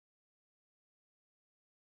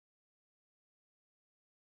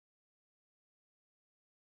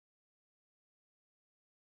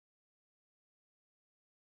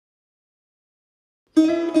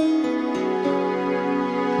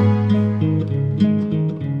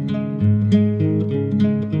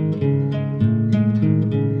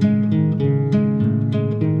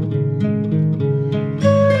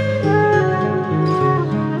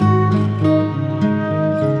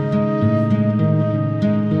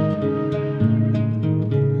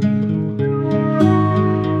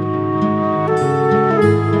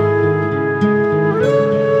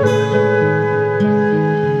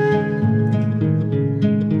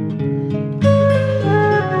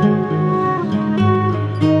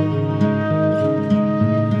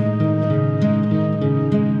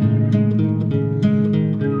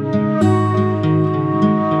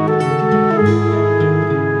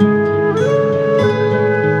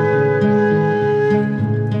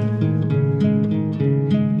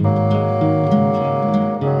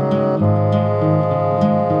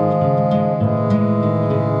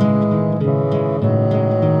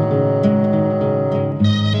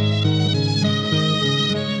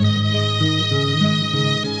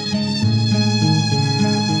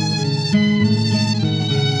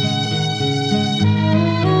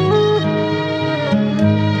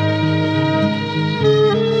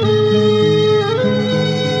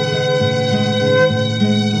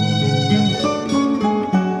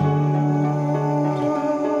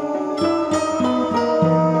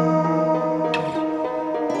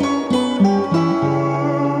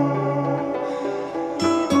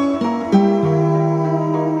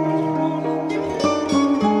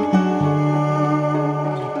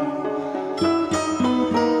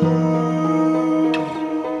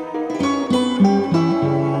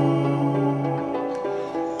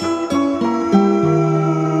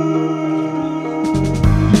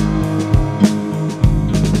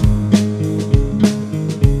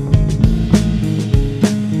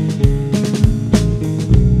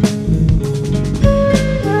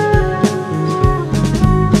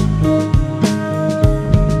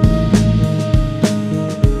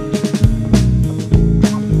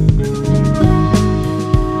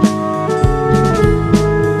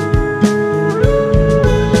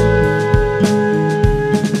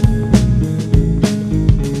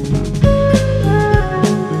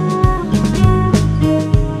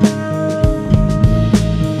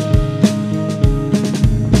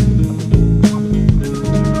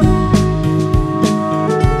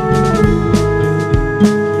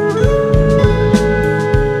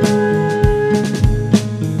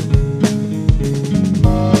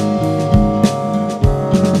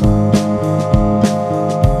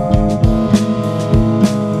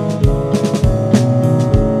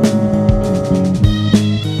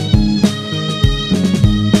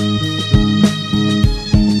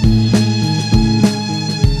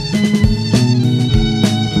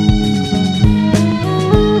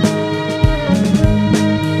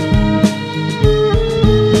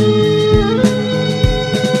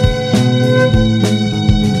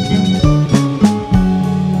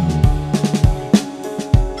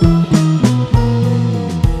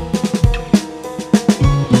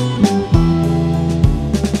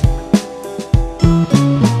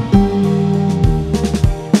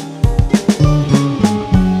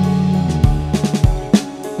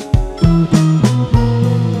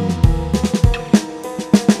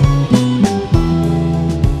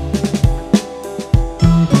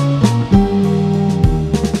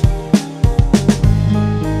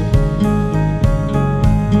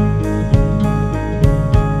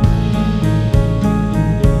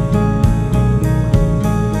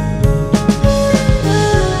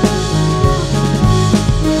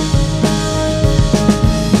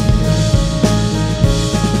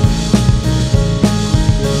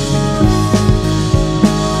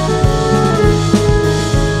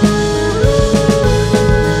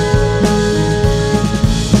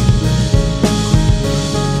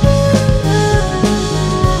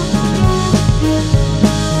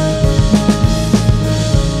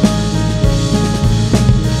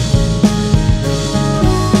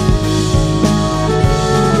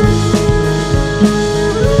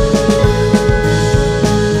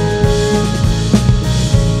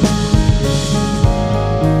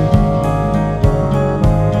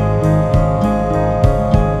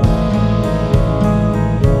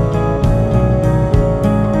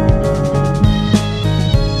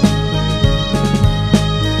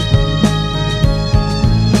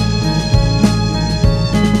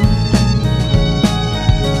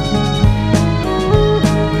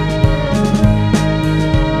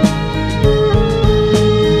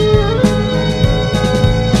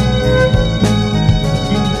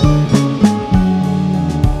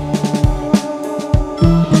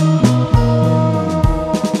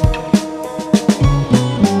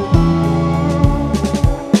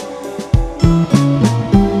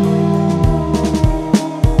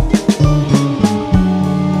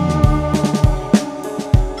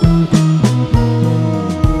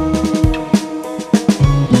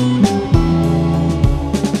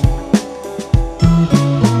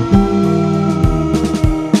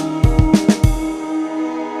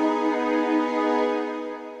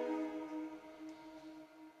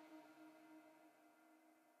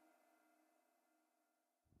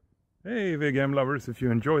Hey game lovers, if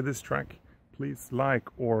you enjoy this track, please like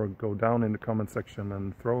or go down in the comment section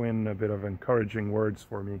and throw in a bit of encouraging words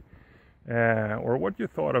for me, or what you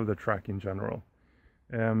thought of the track in general.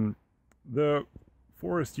 The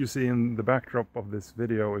forest you see in the backdrop of this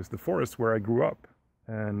video is the forest where I grew up,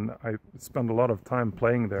 and I spent a lot of time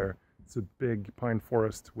playing there. It's a big pine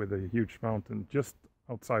forest with a huge mountain just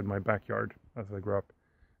outside my backyard as I grew up.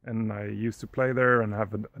 And I used to play there and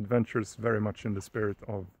have adventures very much in the spirit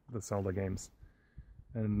of the Zelda games.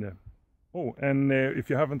 And if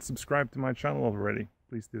you haven't subscribed to my channel already,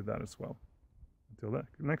 please do that as well. Until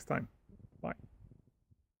next time.